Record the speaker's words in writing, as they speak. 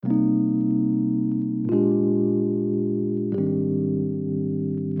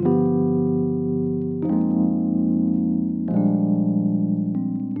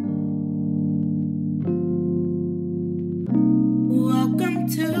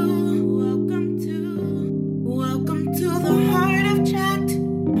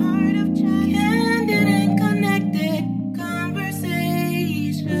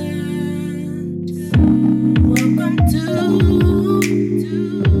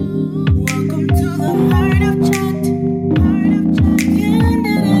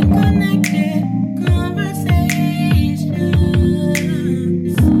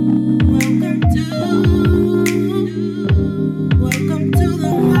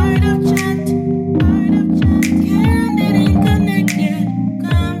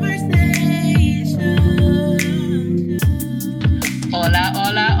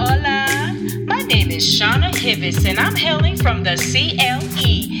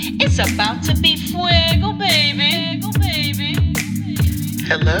about to be fuego, baby.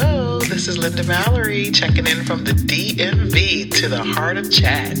 Hello, this is Linda Mallory checking in from the DMV to the Heart of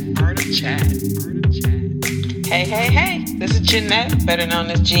Chat. Hey. This is Jeanette, better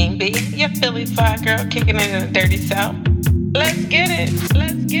known as Jean B. Your Philly fly girl kicking it in the dirty south. Let's get it.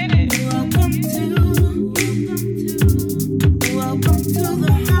 Welcome to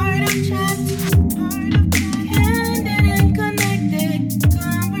the Heart of Chat. Candid and connected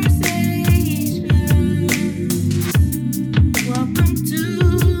conversation.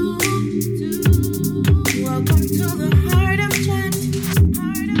 Welcome to the Heart of Chat.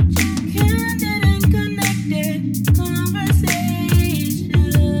 Candid and connected conversation.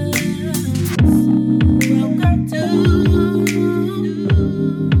 Welcome to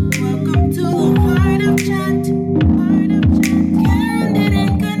the Heart of Chat. Candid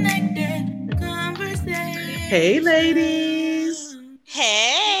and connected conversation. Hey, ladies. Hey.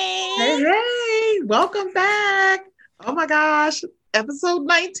 Welcome back. Oh my gosh. Episode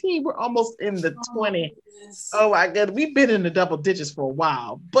 19. We're almost in the 20. Oh my God. We've been in the double digits for a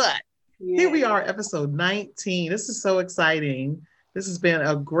while, but here we are, episode 19. This is so exciting. This has been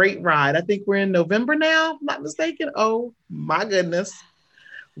a great ride. I think we're in November now, if I'm not mistaken. Oh my goodness.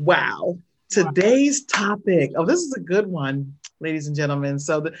 Wow. Today's topic. Oh, this is a good one, ladies and gentlemen.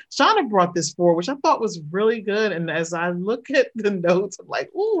 So Shauna brought this forward, which I thought was really good. And as I look at the notes, I'm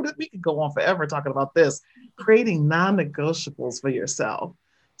like, ooh, we could go on forever talking about this. Creating non-negotiables for yourself.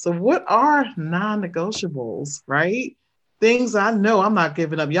 So what are non-negotiables, right? Things I know I'm not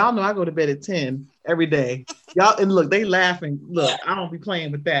giving up. Y'all know I go to bed at 10 every day. Y'all, and look, they laughing. Look, I don't be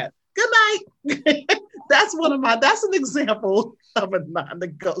playing with that. Good night. That's an example of a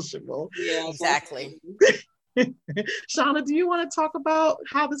non-negotiable. Yeah, exactly. Shauna, do you want to talk about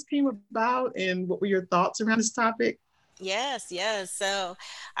how this came about and what were your thoughts around this topic? Yes. So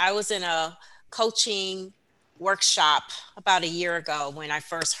I was in a coaching workshop about a year ago when I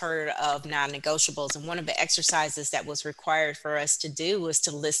first heard of non-negotiables. And one of the exercises that was required for us to do was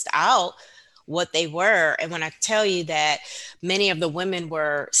to list out what they were. And when I tell you that many of the women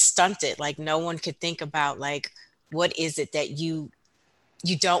were stunted, like no one could think about like, what is it that you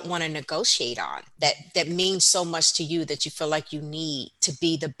don't want to negotiate on that means so much to you that you feel like you need to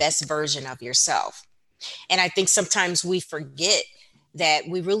be the best version of yourself. And I think sometimes we forget that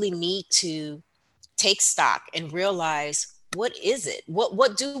we really need to take stock and realize, what is it?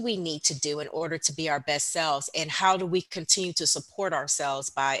 What do we need to do in order to be our best selves? And how do we continue to support ourselves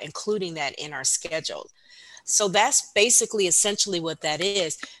by including that in our schedule? So that's basically essentially what that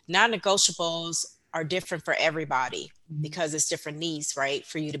is. Non-negotiables are different for everybody because it's different needs, right?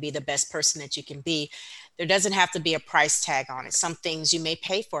 For you to be the best person that you can be. There doesn't have to be a price tag on it. Some things you may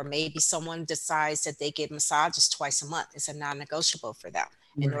pay for. Maybe someone decides that they get massages twice a month. It's a non-negotiable for them.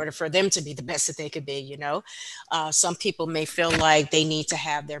 In order for them to be the best that they could be, you know. Some people may feel like they need to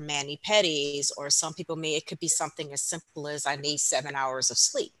have their mani-pedis, or some people it could be something as simple as I need 7 hours of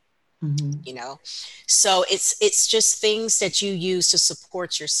sleep, you know. So it's just things that you use to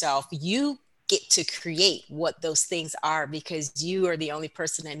support yourself. You get to create what those things are because you are the only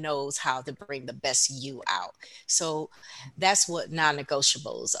person that knows how to bring the best you out. So that's what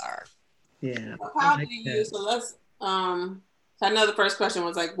non-negotiables are. Yeah. How do you use, so let's, I know the first question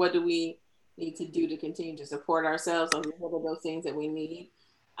was like, what do we need to do to continue to support ourselves? Or what are those things that we need?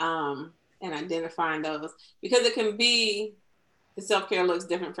 And identifying those, because it can be, the self-care looks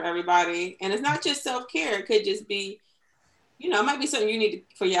different for everybody. And it's not just self-care. It could just be, you know, it might be something you need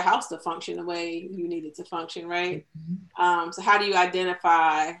for your house to function the way you need it to function, right? So how do you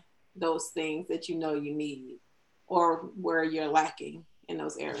identify those things that you know you need or where you're lacking in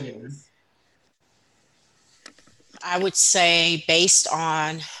those areas? I would say based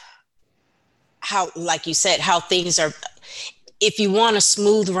on how, like you said, how things are, if you want a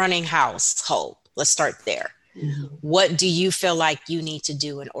smooth running household, let's start there. What do you feel like you need to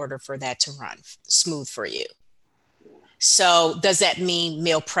do in order for that to run smooth for you? So does that mean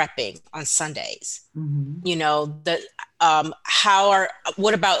meal prepping on Sundays? You know,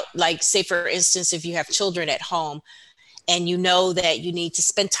 what about, like, say for instance, if you have children at home and you know that you need to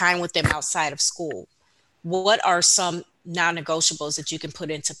spend time with them outside of school, what are some non-negotiables that you can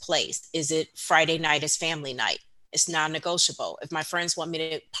put into place? Is it Friday night is family night? It's non-negotiable. If my friends want me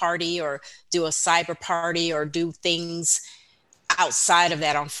to party or do a cyber party or do things outside of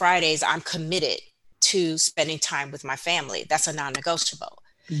that on Fridays, I'm committed to spending time with my family. That's a non-negotiable.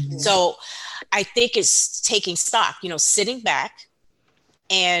 So I think it's taking stock, you know, sitting back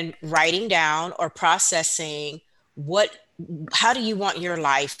and writing down or processing how do you want your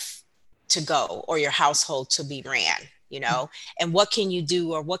life to go or your household to be ran? you know, and what can you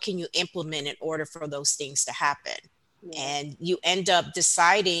do or what can you implement in order for those things to happen? And you end up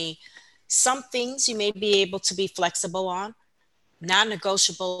deciding some things you may be able to be flexible on.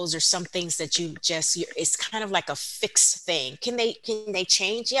 Non-negotiables are some things that it's kind of like a fixed thing. Can they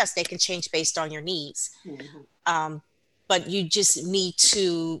change? Yes, they can change based on your needs. But you just need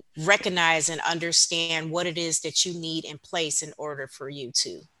to recognize and understand what it is that you need in place in order for you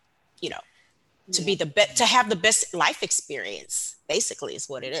to, you know, to be to have the best life experience, basically, is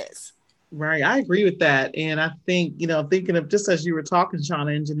what it is. Right. I agree with that. And I think, thinking of just as you were talking,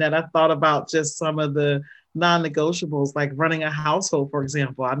 Shauna and Jeanette, I thought about just some of the non-negotiables, like running a household, for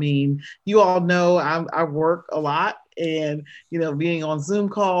example. I mean, you all know I work a lot, and, being on Zoom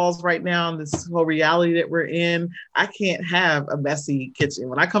calls right now in this whole reality that we're in, I can't have a messy kitchen.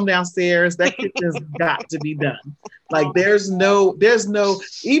 When I come downstairs, that kitchen's got to be done. Like there's no,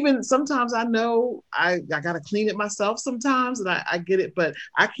 even sometimes I know I got to clean it myself sometimes, and I get it, but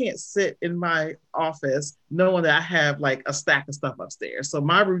I can't sit in my office knowing that I have like a stack of stuff upstairs. So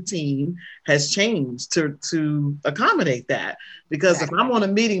my routine has changed to accommodate that, because if I'm on a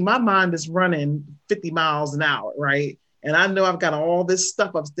meeting, my mind is running 50 miles an hour, right? And I know I've got all this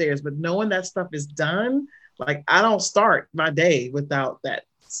stuff upstairs, but knowing that stuff is done, like I don't start my day without that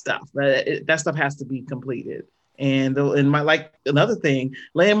stuff. That stuff has to be completed. And another thing,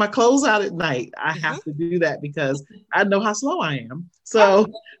 laying my clothes out at night, I have to do that because I know how slow I am. So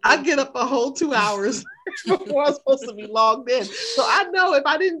I get up a whole 2 hours before I'm supposed to be logged in. So I know if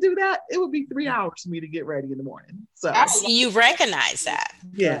I didn't do that, it would be 3 hours for me to get ready in the morning. So you recognize that.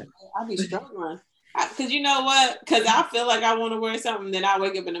 Yeah. I'll be struggling. Because you know what? Because I feel like I want to wear something, then I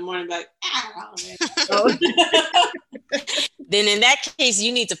wake up in the morning like, Then in that case,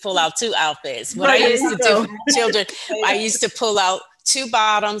 you need to pull out 2 outfits. What I used to do for children, I used to pull out 2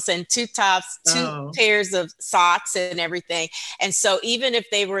 bottoms and 2 tops, 2 pairs of socks and everything. And so even if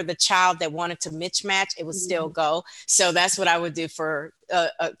they were the child that wanted to mismatch, it would still go. So that's what I would do for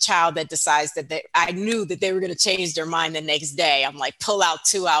a child that decides that I knew that they were going to change their mind the next day. I'm like, pull out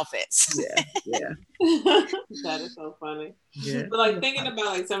 2 outfits. Yeah. That is so funny. Yeah. But like thinking about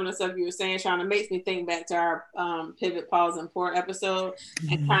like some of the stuff you were saying, Shauna, makes me think back to our pivot, pause, and pour episode,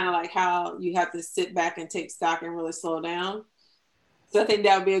 and kind of like how you have to sit back and take stock and really slow down. So I think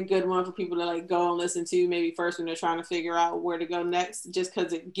that would be a good one for people to like go and listen to maybe first when they're trying to figure out where to go next, just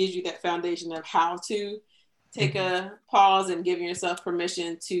because it gives you that foundation of how to take a pause and giving yourself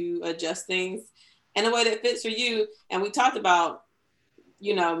permission to adjust things in a way that fits for you. And we talked about,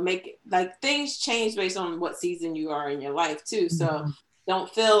 make like things change based on what season you are in your life too. So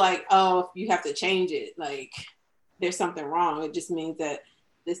don't feel like, oh, you have to change it. Like there's something wrong. It just means that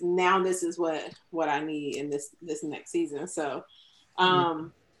this is what I need in this next season. So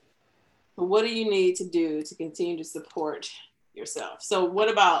what do you need to do to continue to support yourself? So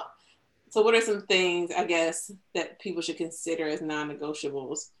what are some things, I guess, that people should consider as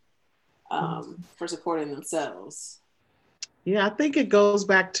non-negotiables for supporting themselves? Yeah, I think it goes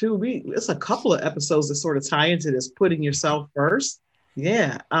back to it's a couple of episodes that sort of tie into this, putting yourself first.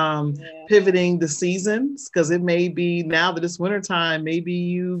 Yeah. Pivoting the seasons, because it may be now that it's wintertime, maybe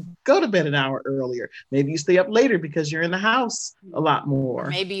you go to bed an hour earlier. Maybe you stay up later because you're in the house a lot more.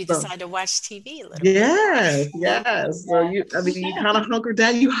 Maybe you decide to watch TV a little bit. Yes. So you kind of hunker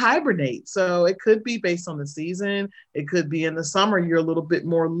down, you hibernate. So it could be based on the season. It could be in the summer, you're a little bit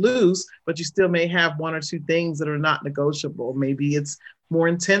more loose, but you still may have 1 or 2 things that are not negotiable. Maybe it's more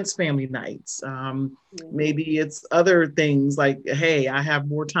intense family nights. Maybe it's other things like, hey, I have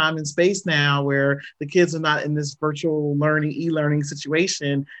more time and space now where the kids are not in this virtual e-learning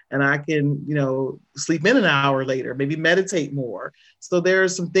situation, and I can, sleep in an hour later, maybe meditate more. So there are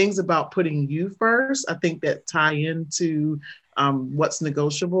some things about putting you first, I think, that tie into what's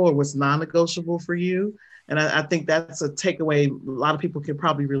negotiable or what's non-negotiable for you. And I think that's a takeaway a lot of people can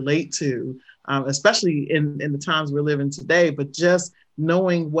probably relate to, especially in the times we're living today, but just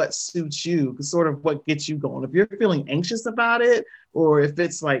knowing what suits you, sort of what gets you going. If you're feeling anxious about it, or if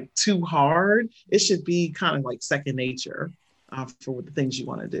it's like too hard, it should be kind of like second nature for the things you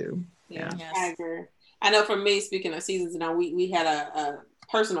want to do. Yeah, yes. I agree. I know for me, speaking of seasons, we had a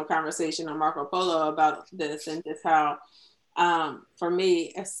personal conversation on Marco Polo about this, and just how for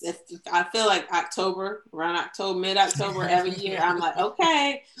me, if I feel like mid-October every year, I'm like,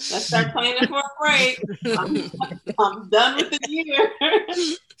 okay, let's start planning for a break. I'm done with the year.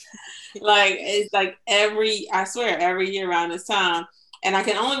 Like, it's like every year around this time, and I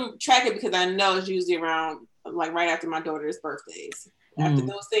can only track it because I know it's usually around like right after my daughter's birthdays. After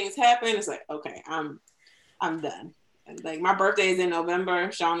those things happen, it's like, okay, I'm done. And like my birthday is in November,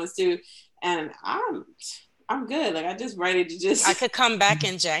 Shauna's too, and I'm good. Like I just ready to just. I could come back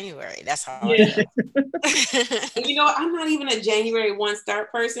in January. That's how I Yeah. feel. And you know what? I'm not even a January 1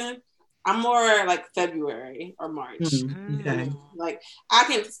 start person. I'm more like February or March. Okay. Like I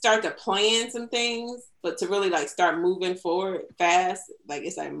can start to plan some things, but to really like start moving forward fast, like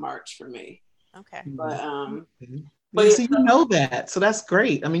it's like March for me. Okay. But Okay. but You yeah, see, you know that, so that's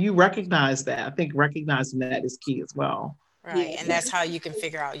great. I mean, you recognize that. I think recognizing that is key as well. Right. yeah. And that's how you can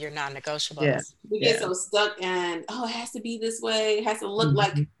figure out your Yeah, non-negotiables. We get yeah. so stuck in, oh, it has to be this way, it has to look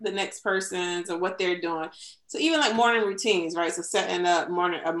like Mhm. the next person's or what they're doing. So even like morning routines, right? So setting up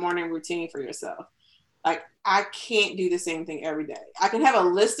a morning routine for yourself. Like I can't do the same thing every day. I can have a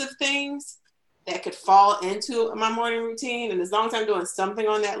list of things that could fall into my morning routine, and as long as I'm doing something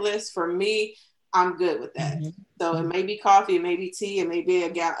on that list, for me, I'm good with that. Mhm. So it may be coffee, it may be tea, it may be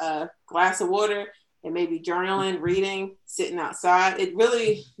a glass of water, it may be journaling, reading, sitting outside. It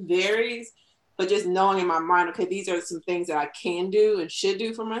really varies, but just knowing in my mind, okay, these are some things that I can do and should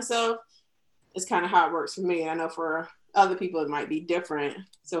do for myself. Is kind of how it works for me. I know for other people it might be different.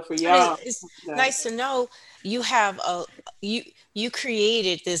 So for And y'all, it's nice to know you have a you you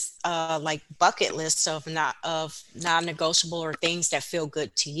created this like bucket list of not of non-negotiable or things that feel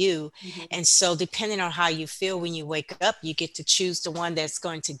good to you. Mhm. And so depending on how you feel when you wake up, you get to choose the one that's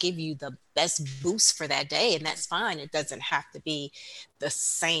going to give you the best boost for that day. And that's fine. It doesn't have to be the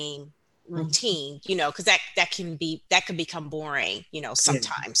same routine, because that could become boring, Yeah,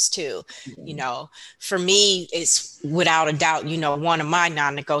 sometimes too. yeah. For me, it's without a doubt, one of my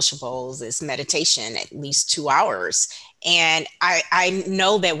non-negotiables is meditation, at least 2 hours. And I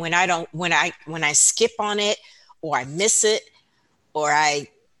know that when I skip on it, or I miss it, or I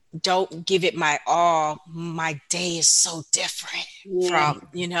don't give it my all, my day is so different Yeah.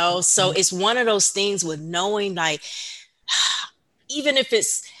 so it's one of those things with knowing, like, even if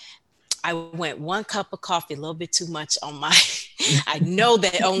it's I went 1 cup of coffee, a little bit too much on my. I know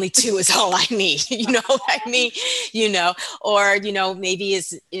that only 2 is all I need. You know what I mean? Or maybe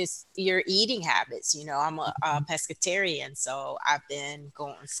it's your eating habits. I'm a pescatarian, so I've been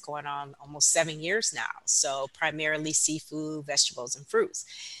going on almost 7 years now. So primarily seafood, vegetables, and fruits.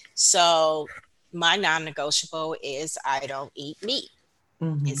 So my non-negotiable is I don't eat meat.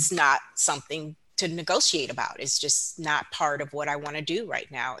 Mhm. It's not something to negotiate about. It's just not part of what I want to do right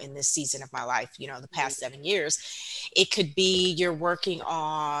now in this season of my life, the past 7 years. It could be you're working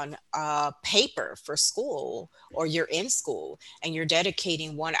on a paper for school, or you're in school and you're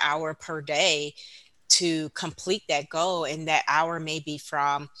dedicating 1 hour per day to complete that goal. And that hour may be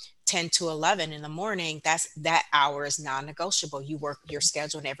from 10 to 11 in the morning. That hour is non-negotiable. You work your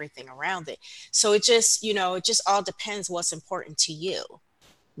schedule and everything around it. So it just all depends what's important to you.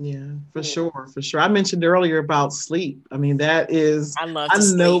 Yeah, for Yeah. sure, for sure. I mentioned earlier about sleep. I mean, that is, I love to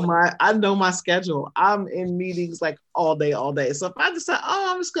sleep. I know my schedule. I'm in meetings like all day, all day. So if I decide,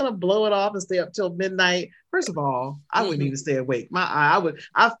 oh, I'm just gonna blow it off and stay up till midnight, first of all, I wouldn't even stay awake. How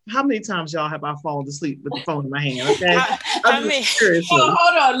many times y'all have I fallen asleep with the phone in my hand? Okay, I I'm mean, just Oh, seriously.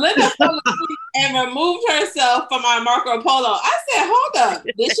 hold on. Linda fell asleep and removed herself from our Marco Polo. I said, hold up.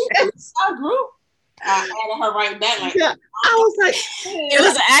 Did she delete Yes. our group? I added her right back. Like, Yeah, I was like, it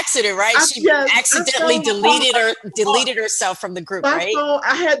was an accident, right? She yes, I accidentally felt deleted herself from the group, my right? phone.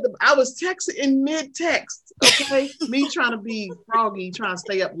 I was texting in mid text. Okay, me trying to be froggy, trying to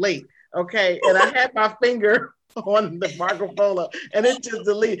stay up late. Okay, and I had my finger on the Marco Polo, and it just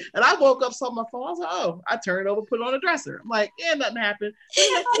deleted. And I woke up, saw my phone. I was like, oh, I turned over, put it on the dresser. I'm like, yeah, nothing happened. Then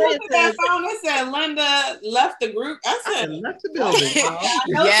the next I day looked it at that says phone. It said Linda left the group. I I said, had left the okay, building, y'all. I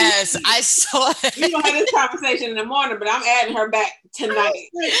know Yes, I saw we it. gonna have this conversation in the morning, but I'm adding her back I tonight. was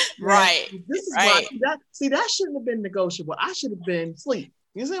like, yeah, Right, this is why right, that shouldn't have been negotiable. I should have been asleep.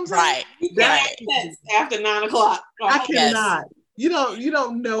 You see what I'm saying? right, You That cannot right. text after 9 o'clock. I Yes. cannot. You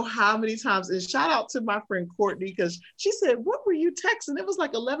don't know how many times. And shout out to my friend Courtney, because she said, "What were you texting?" It was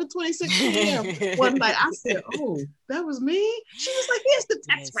like 11:26 p.m. one night. I said, "Oh, that was me." She was like, "Here's the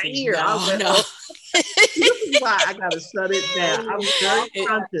text right here." I was No, like, no. "Oh, this is why I gotta shut it down." I'm very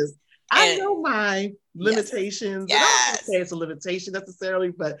conscious. I And know my yes, limitations, and I don't want to yes. say it's a limitation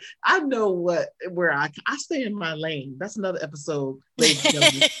necessarily, but I know where I stay in my lane. That's another episode, ladies and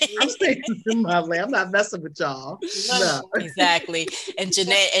gentlemen. I'm staying in my lane. I'm not messing with y'all. No. Exactly. And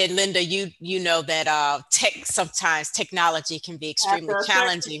Jeanette and Linda, you know that sometimes technology can be extremely After a certain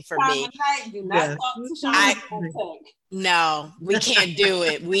challenging for time me. of night, do not Yes. talk to I Sean on text. No, we can't do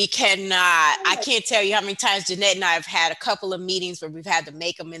it. We cannot. I can't tell you how many times Jeanette and I have had a couple of meetings where we've had to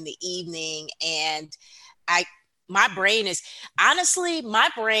make them in the evening, and I my brain is honestly, my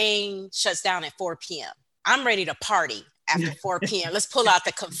brain shuts down at 4 p.m. I'm ready to party after 4 p.m. Let's pull out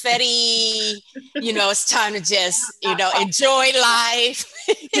the confetti. It's time to just, enjoy life.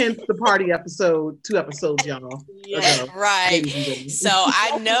 Hence the party episode, 2 episodes, y'all. Yeah. Ago, Right. ladies and gentlemen. So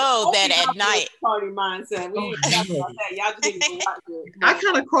I know that at night. Party mindset. We ain't talking about that. Y'all just need to watch it. I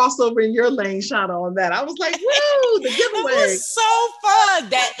kind of crossed over in your lane, Shauna, on that. I was like, woo, the giveaway. It was so fun.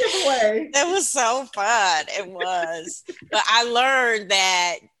 Giveaway. It was so fun. It was. But I learned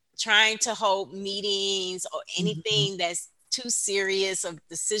that trying to hold meetings or anything that's too serious of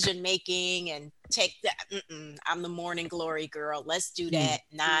decision making and take that, I'm the morning glory girl. Let's do that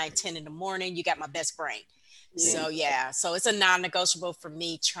 9, 10 in the morning. You got my best brain. So it's a non-negotiable for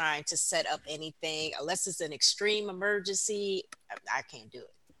me trying to set up anything unless it's an extreme emergency. I can't do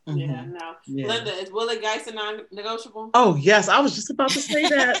it. Yeah, no. Yeah. Linda, is Willie Geist a non-negotiable? Oh, yes. I was just about to say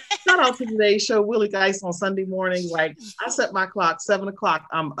that. Shout out to today's show, Willie Geist on Sunday morning. Like, I set my clock, 7 o'clock,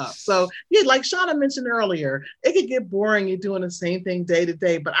 I'm up. So, yeah, like Shauna mentioned earlier, it could get boring. You're doing the same thing day to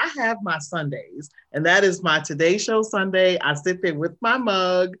day, but I have my Sundays. And that is my Today Show Sunday. I sit there with my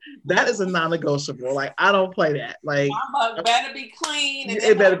mug. That is a non-negotiable. Like, I don't play that. Like, my mug better be clean.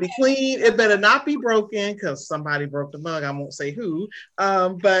 It better be clean. It better not be broken because somebody broke the mug. I won't say who.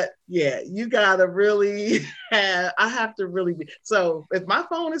 But yeah, you gotta really I have to really be. So if my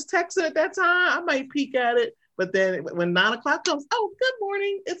phone is texting at that time, I might peek at it. But then when 9 o'clock comes, oh, good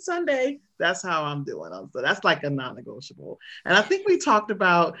morning, it's Sunday. That's how I'm doing. So that's like a non-negotiable. And I think we talked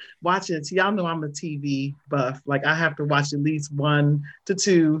about watching, so y'all know I'm a TV buff. Like I have to watch at least 1 to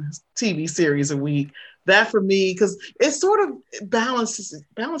 2 TV series a week. That for me, because it sort of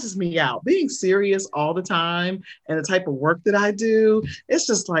balances me out. Being serious all the time and the type of work that I do, it's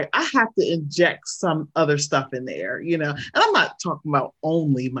just like I have to inject some other stuff in there, And I'm not talking about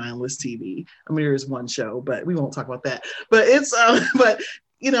only mindless TV. I mean, there is one show, but we won't talk about that. But it's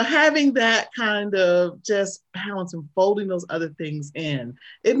having that kind of just balance and folding those other things in,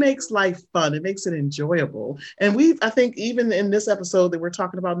 it makes life fun. It makes it enjoyable. And I think even in this episode that we're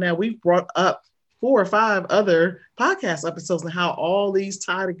talking about now, we've brought up 4 or 5 other podcast episodes and how all these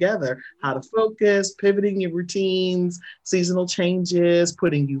tie together, how to focus, pivoting your routines, seasonal changes,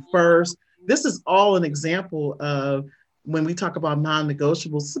 putting you first. This is all an example of when we talk about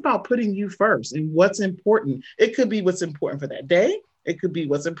non-negotiables, it's about putting you first and what's important. It could be what's important for that day. It could be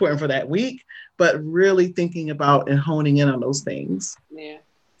what's important for that week, but really thinking about and honing in on those things. Yeah.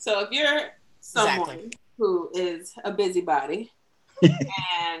 So if you're someone who is a busybody,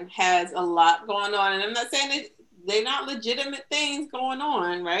 and has a lot going on, and I'm not saying that they're not legitimate things going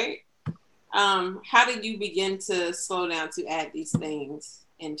on, right? How did you begin to slow down to add these things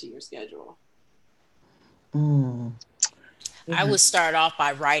into your schedule? I would start off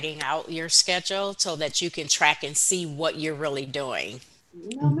by writing out your schedule so that you can track and see what you're really doing.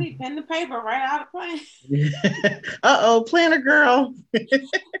 You know me, pen to paper, right out of plan. Uh-oh, planner girl.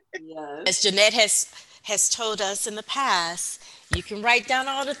 Yes. As Jeanette has told us in the past, you can write down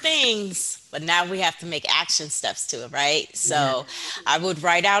all the things, but now we have to make action steps to it, right? So I would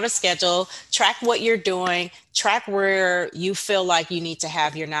write out a schedule, track what you're doing, track where you feel like you need to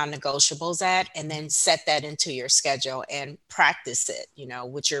have your non-negotiables at, and then set that into your schedule and practice it,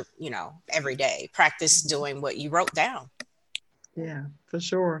 with your, every day. Practice doing what you wrote down. Yeah, for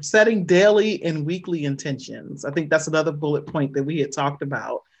sure. Setting daily and weekly intentions. I think that's another bullet point that we had talked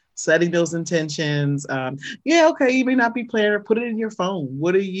about. Setting those intentions. You may not be planner. Put it in your phone.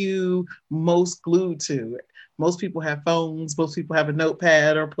 What are you most glued to? Most people have phones. Most people have a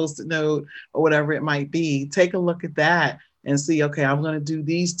notepad or Post-it note or whatever it might be. Take a look at that and see, okay, I'm going to do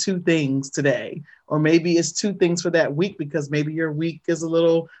these 2 things today. Or maybe it's 2 things for that week because maybe your week is a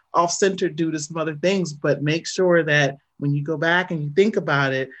little off-center due to some other things. But make sure that when you go back and you think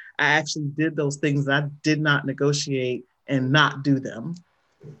about it, I actually did those things. I did not negotiate and not do them.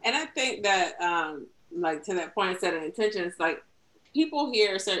 And I think that, to that point, setting intentions, like people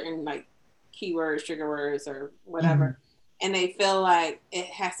hear certain like keywords, trigger words, or whatever, and they feel like it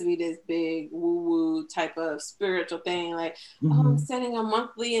has to be this big woo-woo type of spiritual thing. Like, I'm setting a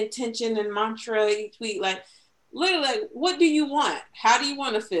monthly intention and mantra each week. Like, literally, like, what do you want? How do you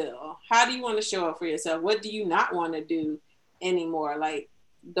want to feel? How do you want to show up for yourself? What do you not want to do anymore? Like,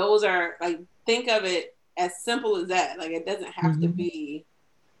 those are like, think of it as simple as that. Like, it doesn't have to be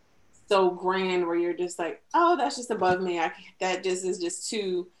so grand where you're just like, oh, that's just above me. That just is just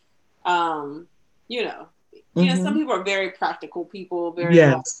too, some people are very practical people, very,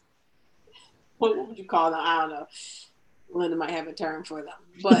 what would you call them? I don't know. Linda might have a term for them,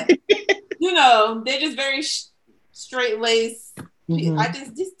 but they're just very straight laced. I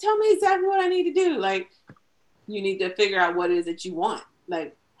just tell me exactly what I need to do. Like, you need to figure out what it is that you want.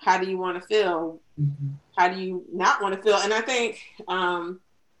 Like, how do you want to feel how do you not want to feel? And I think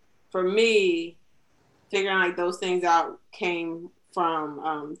for me, figuring like those things out came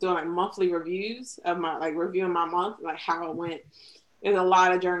from doing like monthly reviews of my like reviewing my month, like how it went. There's a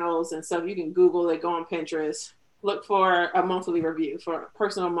lot of journals and stuff. You can Google it, go on Pinterest, look for a monthly review, for a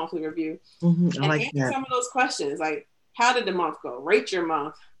personal monthly review, I and like answer that. some of those questions. Like, how did the month go? Rate your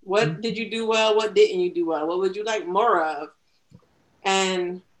month. What did you do well? What didn't you do well? What would you like more of?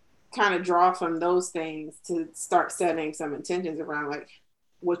 And kind of draw from those things to start setting some intentions around like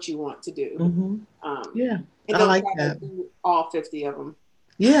what you want to do. Yeah, And I don't like try to that. do all 50 of them.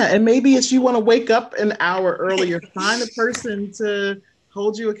 Yeah, and maybe it's you want to wake up an hour earlier, find a person to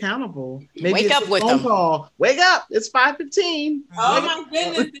hold you accountable. Maybe Wake it's up a with phone them. call. Wake up! It's 5:15. Oh Wake my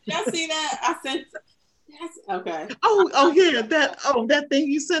goodness! Did y'all see that? I sent. Yes. Okay. Oh yeah, that thing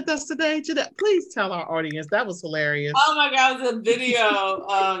you sent us today. Jeanette, please tell our audience that was hilarious. Oh my God! It was a video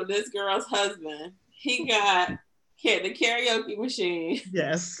of this girl's husband. He got the karaoke machine.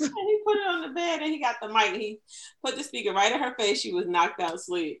 Yes. And he put it on the bed and he got the mic. He put the speaker right in her face. She was knocked out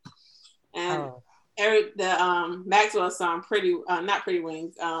asleep. And Eric, the Maxwell song, not Pretty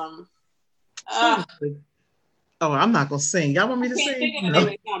Wings. I'm not gonna sing. Y'all want me to I can't sing? think of the name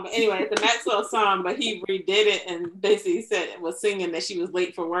of the song, but anyway, it's a Maxwell song, but he redid it and basically was singing that she was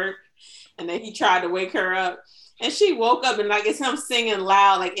late for work and then he tried to wake her up. And she woke up and like it's him singing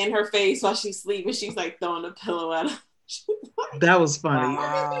loud, like in her face while she's sleeping. She's like throwing a pillow at him. That was funny.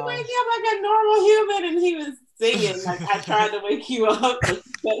 Why did you wake me up like a normal human? And he was singing, like, I tried to wake you up, but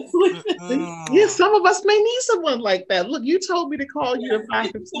you sleeping. Yeah, some of us may need someone like that. Look, you told me to call you at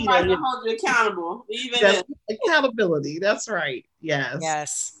 5:15. Somebody to hold you accountable, even if accountability. That's right.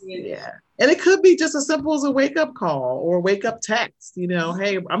 Yes. Yeah. And it could be just as simple as a wake up call or wake up text.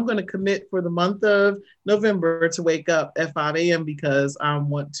 Hey, I'm going to commit for the month of November to wake up at 5 a.m. because I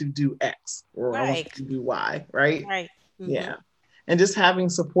want to do X or I want to do Y. Right. Right. Mm-hmm. Yeah. And just having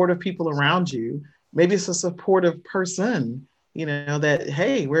supportive people around you. Maybe it's a supportive person, that,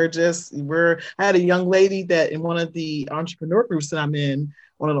 hey, I had a young lady that in one of the entrepreneur groups that I'm in,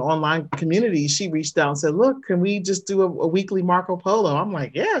 one of the online communities, she reached out and said, look, can we just do a weekly Marco Polo? I'm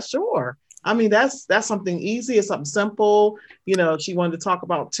like, yeah, sure. I mean, that's something easy. It's something simple. She wanted to talk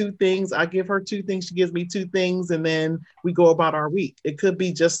about 2 things. I give her 2 things. She gives me 2 things. And then we go about our week. It could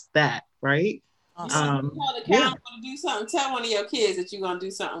be just that, right? Awesome. To do something. Tell one of your kids that you're going to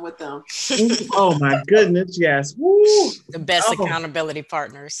do something with them. Oh my goodness. Yes. Woo. The best accountability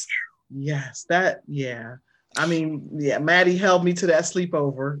partners. Yes. Yeah. I mean, yeah, Maddie held me to that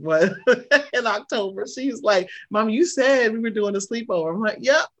sleepover in October. She was like, Mom, you said we were doing a sleepover. I'm like,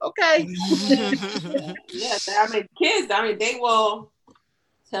 yep, okay. Yes. I mean, kids, they will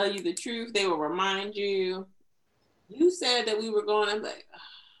tell you the truth. They will remind you. You said that we were going. I'm like,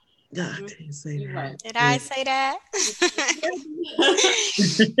 God, I didn't say that. Right. Did I say that?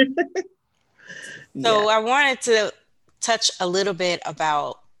 So I wanted to touch a little bit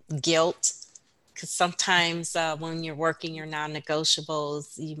about guilt, because sometimes when you're working your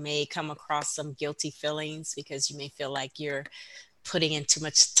non-negotiables, you may come across some guilty feelings because you may feel like you're putting in too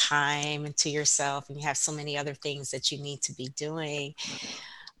much time into yourself and you have so many other things that you need to be doing.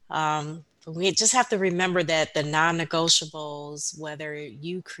 But we just have to remember that the non-negotiables, whether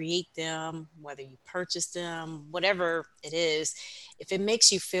you create them, whether you purchase them, whatever it is, if it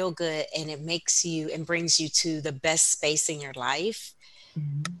makes you feel good and it makes you and brings you to the best space in your life,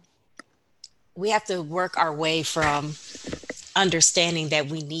 we have to work our way from understanding that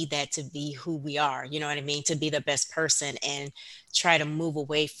we need that to be who we are, you know what I mean, to be the best person, and try to move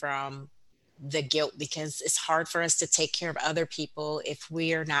away from the guilt, because it's hard for us to take care of other people if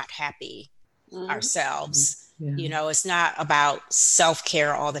we are not happy ourselves. It's not about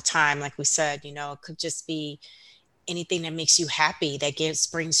self-care all the time. Like we said, it could just be anything that makes you happy, that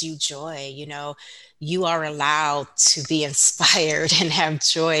brings you joy. You are allowed to be inspired and have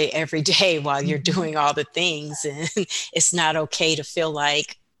joy every day while you're doing all the things. And it's not okay to feel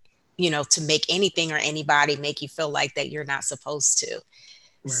like, to make anything or anybody make you feel like that you're not supposed to.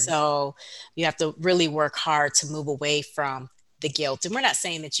 Right. So you have to really work hard to move away from the guilt. And we're not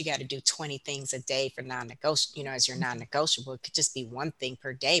saying that you got to do 20 things a day for non-negotiable, as your non-negotiable. It could just be 1 thing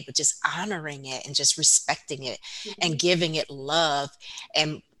per day, but just honoring it and just respecting it and giving it love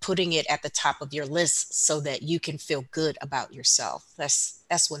and putting it at the top of your list so that you can feel good about yourself.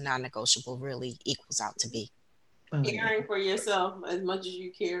 That's what non-negotiable really equals out to be. Caring for yourself as much as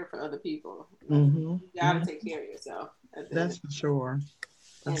you care for other people. You got to take care of yourself. That's for sure.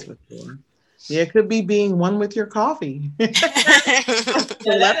 That's for sure. Yeah, it could be being one with your coffee. Yeah, So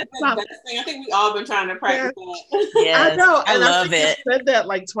that that's is the not, best thing. I think we all been trying to practice that. I Yes, know. I And I love think I it. said that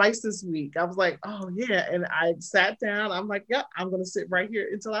like twice this week. I was like, oh yeah. And I sat down. I'm like, yep, I'm gonna sit right here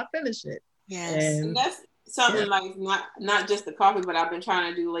until I finish it. Yes. And And that's yeah. something like not just the coffee, but I've been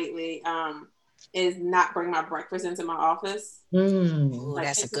trying to do lately. Is not bring my breakfast into my office. Mm. Oh, Like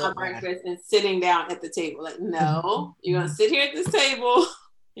that's a taking my good one. breakfast and sitting down at the table. Like, Mhm. no, you're gonna sit here at this table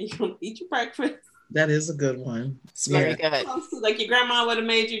and you're gonna eat your breakfast. That is a good one. It's very Yeah. good. Like your grandma would have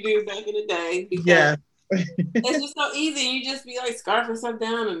made you do back in the day because Yeah. it's just so easy. You just be like scarfing stuff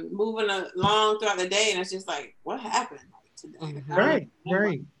down and moving along throughout the day, and it's just like, what happened like today? I don't Right. remember.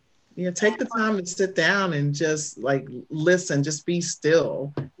 Right. Yeah. Take the time to sit down and just like listen, just be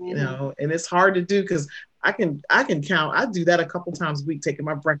still, Mhm. and it's hard to do because I can count. I do that a couple times a week, taking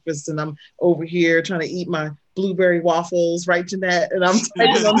my breakfast and I'm over here trying to eat my blueberry waffles, right, Jeanette? And I'm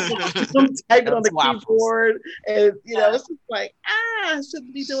typing on I'm typing on Those the waffles. keyboard, and Yeah. it's just like, I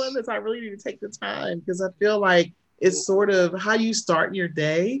shouldn't be doing this. I really need to take the time because I feel like Yeah. it's sort of how you start your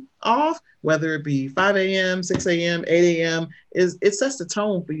day off, whether it be 5 a.m., 6 a.m., 8 a.m., is it sets the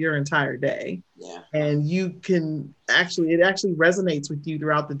tone for your entire day. Yeah. And you can actually, it actually resonates with you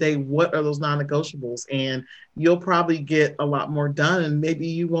throughout the day. What are those non-negotiables? And you'll probably get a lot more done. And maybe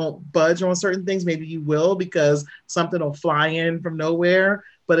you won't budge on certain things. Maybe you will because something will fly in from nowhere.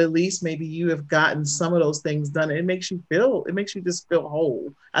 But at least maybe you have gotten some of those things done. It makes you just feel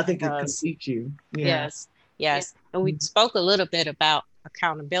whole. I It think it does. completes you. Yeah. Yes. Yes. And we spoke a little bit about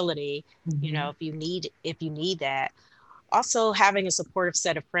accountability, Mm-hmm. if you need that. Also having a supportive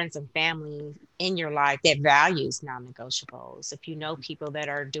set of friends and family in your life that values non-negotiables. If you know people that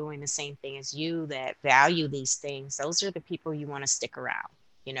are doing the same thing as you that value these things, those are the people you want to stick around,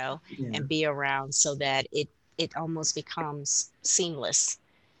 Yeah. and be around so that it almost becomes seamless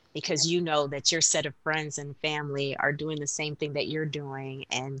because you know that your set of friends and family are doing the same thing that you're doing,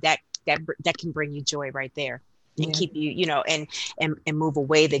 and that can bring you joy right there and Yeah. keep you, and move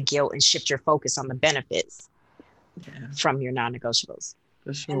away the guilt and shift your focus on the benefits Yeah. from your non-negotiables. For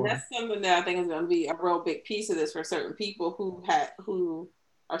And sure. that's something that I think is going to be a real big piece of this for certain people who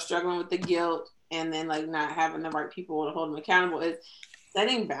are struggling with the guilt and then like not having the right people to hold them accountable is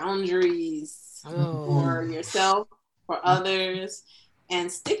setting boundaries Oh, for yourself, for others, and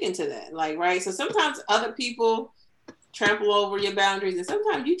sticking to that. Like, right. So sometimes other people trample over your boundaries, and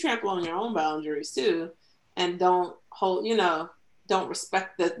sometimes you trample on your own boundaries too, and don't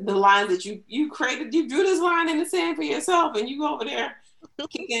respect the lines that you created. You drew this line in the sand for yourself, and you go over there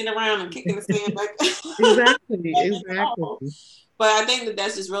kicking it around and kicking the sand back. Exactly. back in the Exactly. hole. But I think that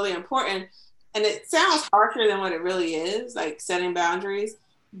that's just really important, and it sounds harsher than what it really is, like setting boundaries.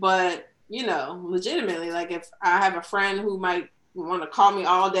 But legitimately, like if I have a friend who might want to call me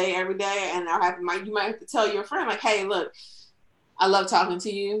all day, every day, and you might have to tell your friend like, hey, look, I love talking to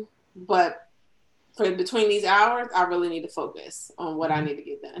you, but for between these hours, I really need to focus on what I need to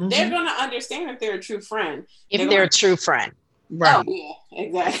get done. They're Mm-hmm. going to understand if they're a true friend. if They're they're going a true friend. oh Right. yeah,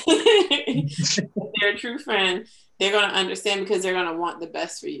 exactly. If they're a true friend, they're going to understand because they're going to want the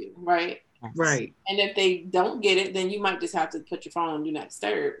best for you, right? Yes. Right. And if they don't get it, then you might just have to put your phone on do not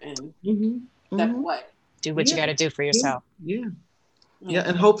disturb and Mm-hmm. step Mm-hmm. away. Do what you Yeah. got to do for Yeah. yourself. Yeah. Yeah. Yeah.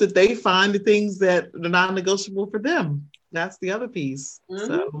 And hope that they find the things that are non-negotiable for them. That's the other piece. Mm-hmm.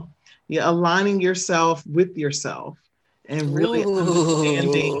 So, yeah, aligning yourself with yourself and really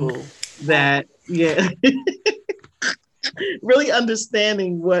understanding Ooh. that, yeah, really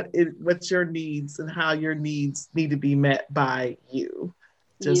understanding what your needs and how your needs need to be met by you.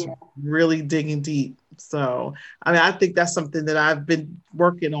 Just Yeah. really digging deep. So, I mean, I think that's something that I've been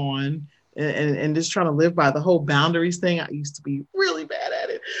working on and just trying to live by the whole boundaries thing. I used to be really bad at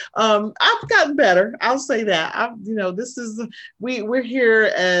it. I've gotten better. I'll say that. This is we're here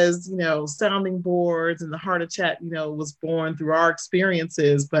as sounding boards, and the Heart of Chat, was born through our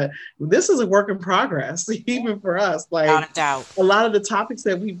experiences. But this is a work in progress, even for us. Like Without a doubt. a lot of the topics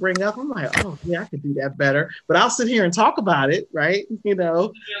that we bring up, I'm like, oh yeah, I could do that better. But I'll sit here and talk about it, right?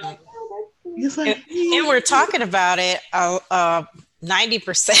 It's like, And we're talking about it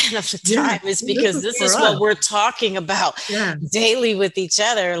 90% of the yeah, time is this because is this for is us. what we're talking about Yeah. daily with each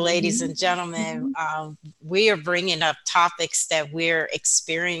other, ladies Mhm. and gentlemen. Mhm. We are bringing up topics that we're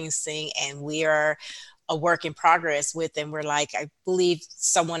experiencing and we are a work in progress with. And we're like, I believe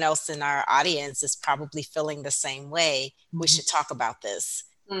someone else in our audience is probably feeling the same way. We should talk about this.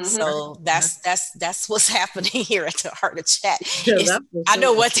 So that's what's happening here at the Heart of Chat. Yeah, that's for I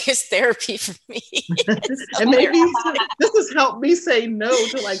know sure. what is therapy for me. It's And maybe hilarious. this has helped me say no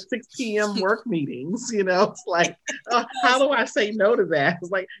to like 6 p.m. work meetings. It's like, how do I say no to that?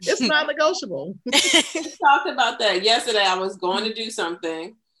 It's like, it's not negotiable. We talked about that yesterday. I was going to do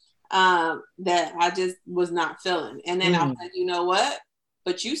something that I just was not feeling. And then I was like, you know what?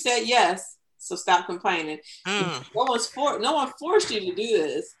 But you said yes. So stop complaining. No one forced you to do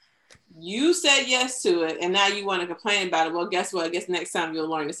this. You said yes to it, and now you want to complain about it. Well, guess what? I guess next time you'll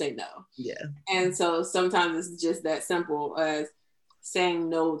learn to say no. Yeah. And so sometimes it's just that simple as saying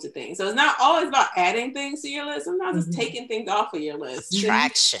no to things. So it's not always about adding things to your list. Sometimes it's taking things off of your list.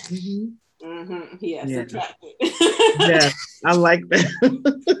 Subtraction. Yes, Yeah. subtraction. Yeah, I like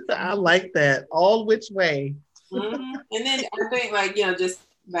that. I like that. All which way. And then I think just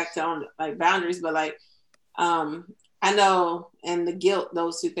back to on like boundaries, but like I know, and the guilt,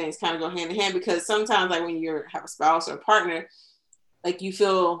 those two things kind of go hand in hand, because sometimes like when you have a spouse or a partner, like you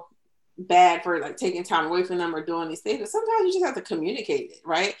feel bad for like taking time away from them or doing these things, but sometimes you just have to communicate it,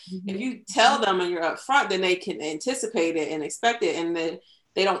 right? If you tell them and you're upfront, then they can anticipate it and expect it, and then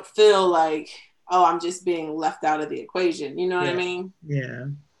they don't feel like, oh, I'm just being left out of the equation. You know what I mean? Yeah.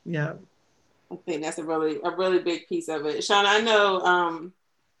 Yeah. I think that's a really big piece of it. Shauna, I know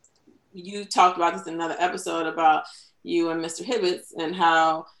you talked about this in another episode about you and Mr. Hibbets and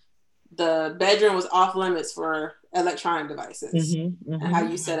how the bedroom was off limits for electronic devices and how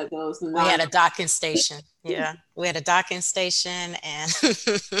you set up those. We had a docking station. Yeah, we had a docking station, and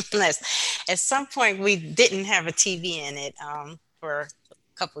at some point we didn't have a TV in it for a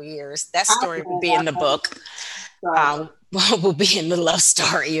couple of years. That story will be in the book. Will be in the love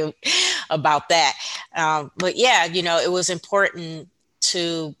story about that. But yeah, it was important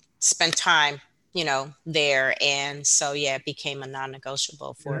to spend time there, and so it became a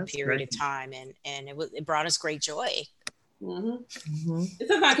non-negotiable for a period of time, and it brought us great joy. It's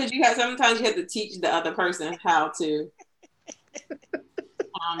sometimes because sometimes you have to teach the other person how to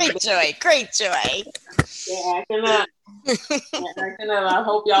great joy. They're acting up. I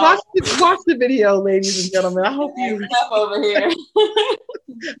hope y'all watch the video, ladies and gentlemen. I hope you up over here.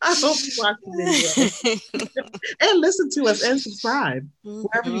 I hope you watch the video and listen to us and subscribe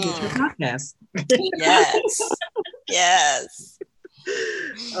wherever you get your podcasts. Yes.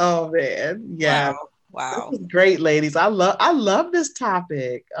 Oh man, yeah. Wow. This is great, ladies. I love this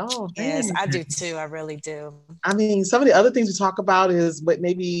topic. Oh, yes, man. I do too. I really do. I mean, some of the other things we talk about is what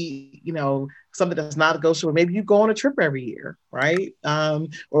maybe, something that's not negotiable. Maybe you go on a trip every year, right?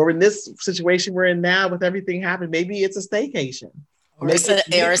 Or in this situation we're in now with everything happening, maybe it's a staycation. Or it's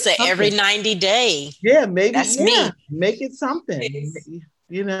a every 90 day. Yeah, maybe that's me. Make it something.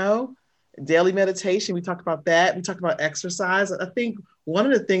 Daily meditation. We talked about that. We talked about exercise. I think one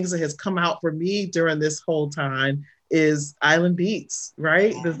of the things that has come out for me during this whole time is Island Beats,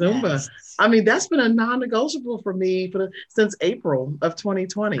 right? The Zumba. I mean, that's been a non-negotiable for me since April of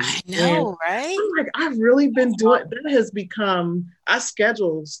 2020. I know, right? I'm like, I've really been doing, that has become, I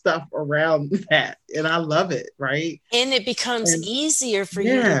schedule stuff around that and I love it, right? And it becomes easier for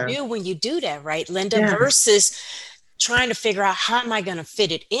you to do when you do that, right, Linda, versus trying to figure out how am I going to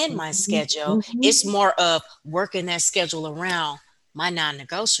fit it in my schedule. It's more of working that schedule around my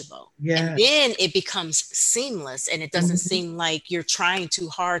non-negotiable. And then it becomes seamless, and it doesn't seem like you're trying too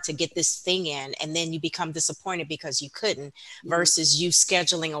hard to get this thing in, and then you become disappointed because you couldn't, versus you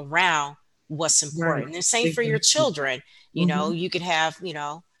scheduling around what's important. And the same for your children. You could have,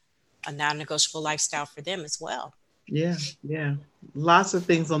 a non-negotiable lifestyle for them as well. Yeah. Lots of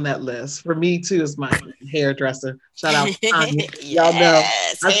things on that list. For me too, is my hairdresser. Shout out to Tanya. Y'all know.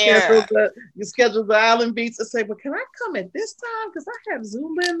 You scheduled the Island Beats and say, well, can I come at this time? Because I have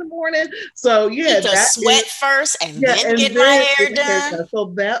Zumba in the morning. So sweat first and then get my hair done.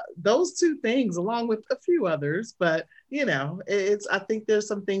 So those two things, along with a few others, but I think there's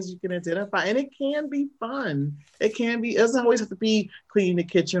some things you can identify, and it can be fun. It doesn't always have to be cleaning the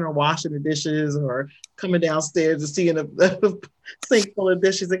kitchen or washing the dishes or coming downstairs and seeing a sink full of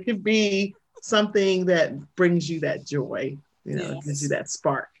dishes. It can be something that brings you that joy, gives you that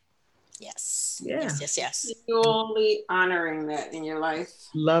spark. Yes. Yes. Fully honoring that in your life.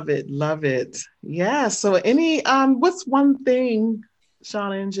 Love it. Yeah. So what's one thing,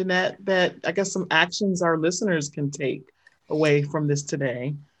 Shauna and Jeanette, that I guess some actions our listeners can take away from this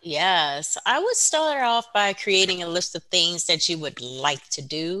today? Yes. I would start off by creating a list of things that you would like to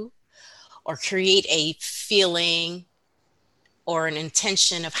do, or create a feeling or an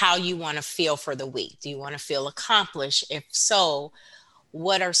intention of how you want to feel for the week. Do you want to feel accomplished? If so,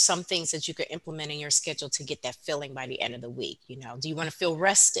 what are some things that you could implement in your schedule to get that feeling by the end of the week? You know, do you want to feel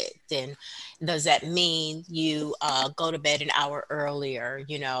rested? Then does that mean you go to bed an hour earlier?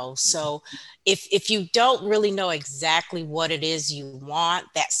 You know, so if you don't really know exactly what it is you want,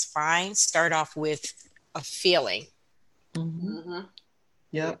 that's fine. Start off with a feeling.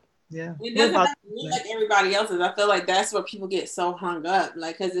 Yep. Yeah. It doesn't have to be like everybody else's. I feel like that's where people get so hung up,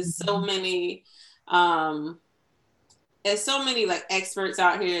 like, because there's so many, there's so many like experts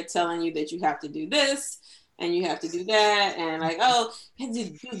out here telling you that you have to do this and you have to do that, and like, oh, you have to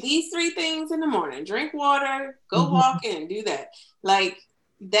do these 3 things in the morning: drink water, go walking, do that. Like,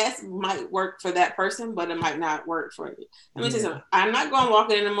 that might work for that person, but it might not work for you. Let me tell you something. I'm not going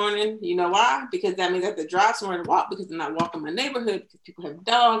walking in the morning. You know why? Because that means I have to drive somewhere to walk, because I'm not walking my neighborhood because people have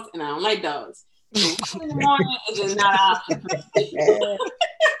dogs and I don't like dogs. So walking in the morning is just not an option for me.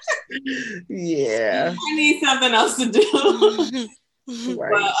 Yeah. I need something else to do.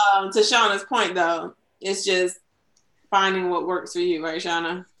 Right. But to Shauna's point, though, it's just finding what works for you, right,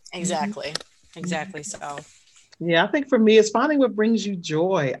 Shauna? Exactly. Exactly. So yeah, I think for me, it's finding what brings you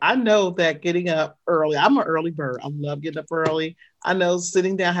joy. I know that getting up early, I'm an early bird. I love getting up early. I know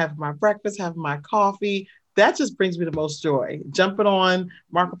sitting down, having my breakfast, having my coffee, that just brings me the most joy. Jumping on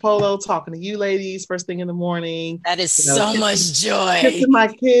Marco Polo, talking to you ladies first thing in the morning. that is so much joy. Kissing my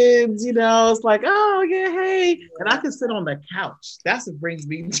kids, it's like, oh yeah, hey. And I can sit on the couch. That's what brings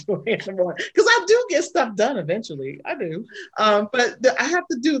me joy in the morning. Because I do get stuff done eventually. I do. But I have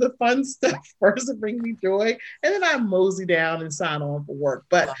to do the fun stuff first to bring me joy. And then I mosey down and sign on for work.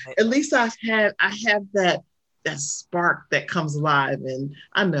 But at least I have that spark that comes alive. And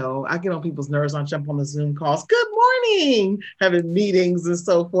I know I get on people's nerves. I jump on the Zoom calls. Good morning, having meetings and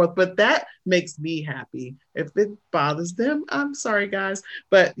so forth. But that makes me happy. If it bothers them, I'm sorry, guys.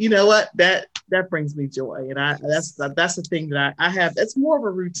 But you know what? That brings me joy. And that's the thing that I have. It's more of a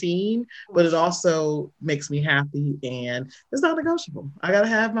routine, but it also makes me happy. And it's not negotiable. I got to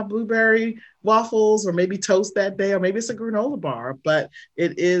have my blueberry waffles or maybe toast that day, or maybe it's a granola bar, but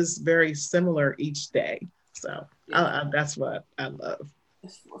it is very similar each day. So that's what I love.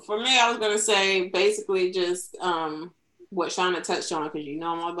 For me, I was going to say basically just what Shauna touched on, because I'm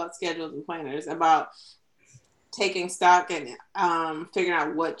all about schedules and planners, about taking stock and figuring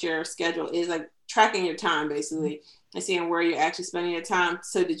out what your schedule is, like tracking your time basically, and seeing where you're actually spending your time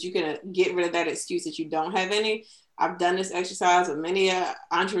so that you can get rid of that excuse that you don't have any. I've done this exercise with many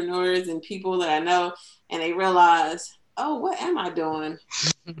entrepreneurs and people that I know, and they realize, oh, what am I doing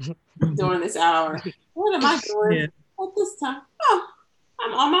during this hour? What am I doing at this time? Oh,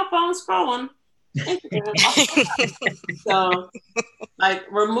 I'm on my phone scrolling. So, like,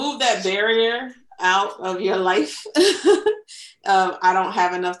 remove that barrier out of your life. I don't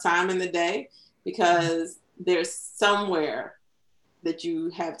have enough time in the day, because there's somewhere that you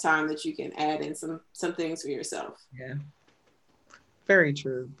have time that you can add in some things for yourself. Yeah. Very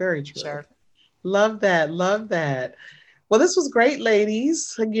true. Very true. Sure. Love that. Love that. Well, this was great,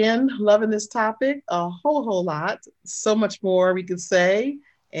 ladies. Again, loving this topic a whole lot. So much more we could say.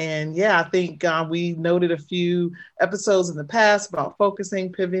 And yeah, I think we noted a few episodes in the past about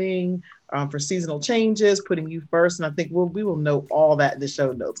focusing, pivoting for seasonal changes, putting you first. And I think we will note all that in the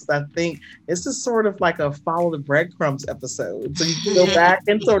show notes. I think it's just sort of like a follow the breadcrumbs episode. So you can go back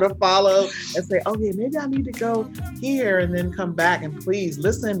and sort of follow and say, oh yeah, maybe I need to go here, and then come back. And please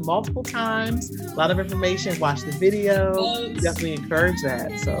listen multiple times. A lot of information. Watch the video. Definitely encourage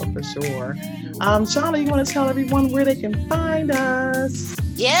that. So for sure. Shauna, you want to tell everyone where they can find us?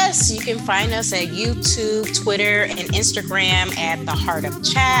 Yes, you can find us at YouTube, Twitter, and Instagram at The Heart of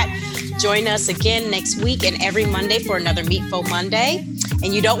Chat. Join us again next week and every Monday for another Meatful Monday.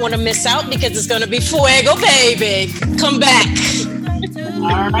 And you don't want to miss out, because it's going to be fuego, baby. Come back.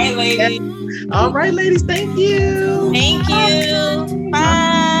 All right, ladies. All right, ladies. Thank you. Thank you. Bye.